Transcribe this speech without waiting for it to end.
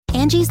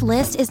Angie's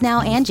List is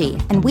now Angie,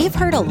 and we've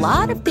heard a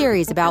lot of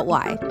theories about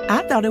why.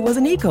 I thought it was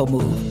an eco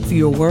move.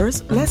 Fewer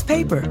words, less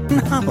paper.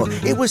 No,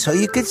 it was so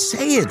you could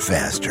say it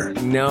faster.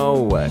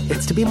 No,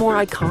 it's to be more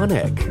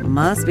iconic.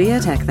 Must be a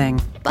tech thing.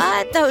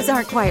 But those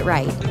aren't quite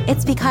right.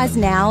 It's because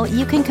now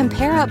you can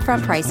compare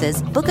upfront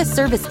prices, book a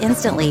service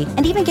instantly,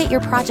 and even get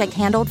your project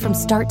handled from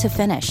start to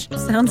finish.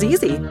 Sounds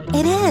easy.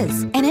 It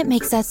is, and it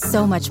makes us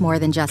so much more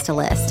than just a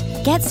list.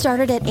 Get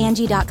started at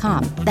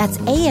Angie.com. That's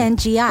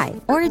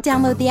ANGI, or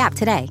download the app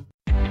today.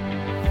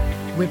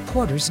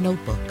 Reporter's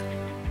Notebook.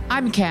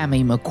 I'm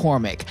Cammie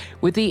McCormick.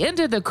 With the end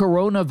of the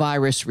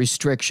coronavirus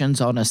restrictions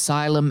on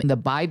asylum, the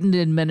Biden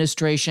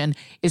administration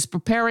is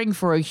preparing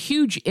for a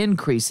huge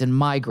increase in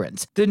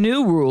migrants. The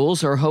new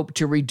rules are hoped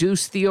to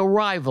reduce the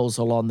arrivals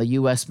along the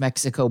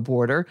U.S.-Mexico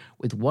border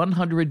with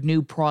 100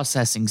 new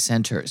processing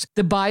centers.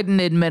 The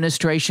Biden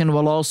administration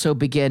will also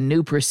begin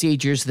new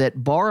procedures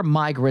that bar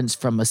migrants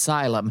from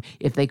asylum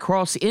if they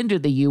cross into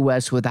the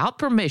U.S. without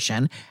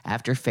permission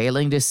after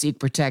failing to seek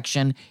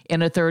protection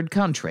in a third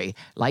country,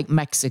 like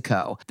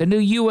Mexico. The new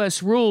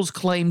U.S. rules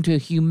claim to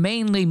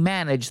humanely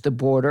manage the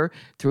border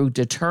through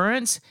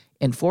deterrence,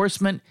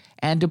 enforcement,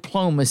 and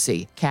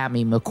diplomacy.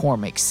 Cammie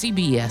McCormick,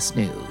 CBS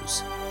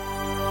News.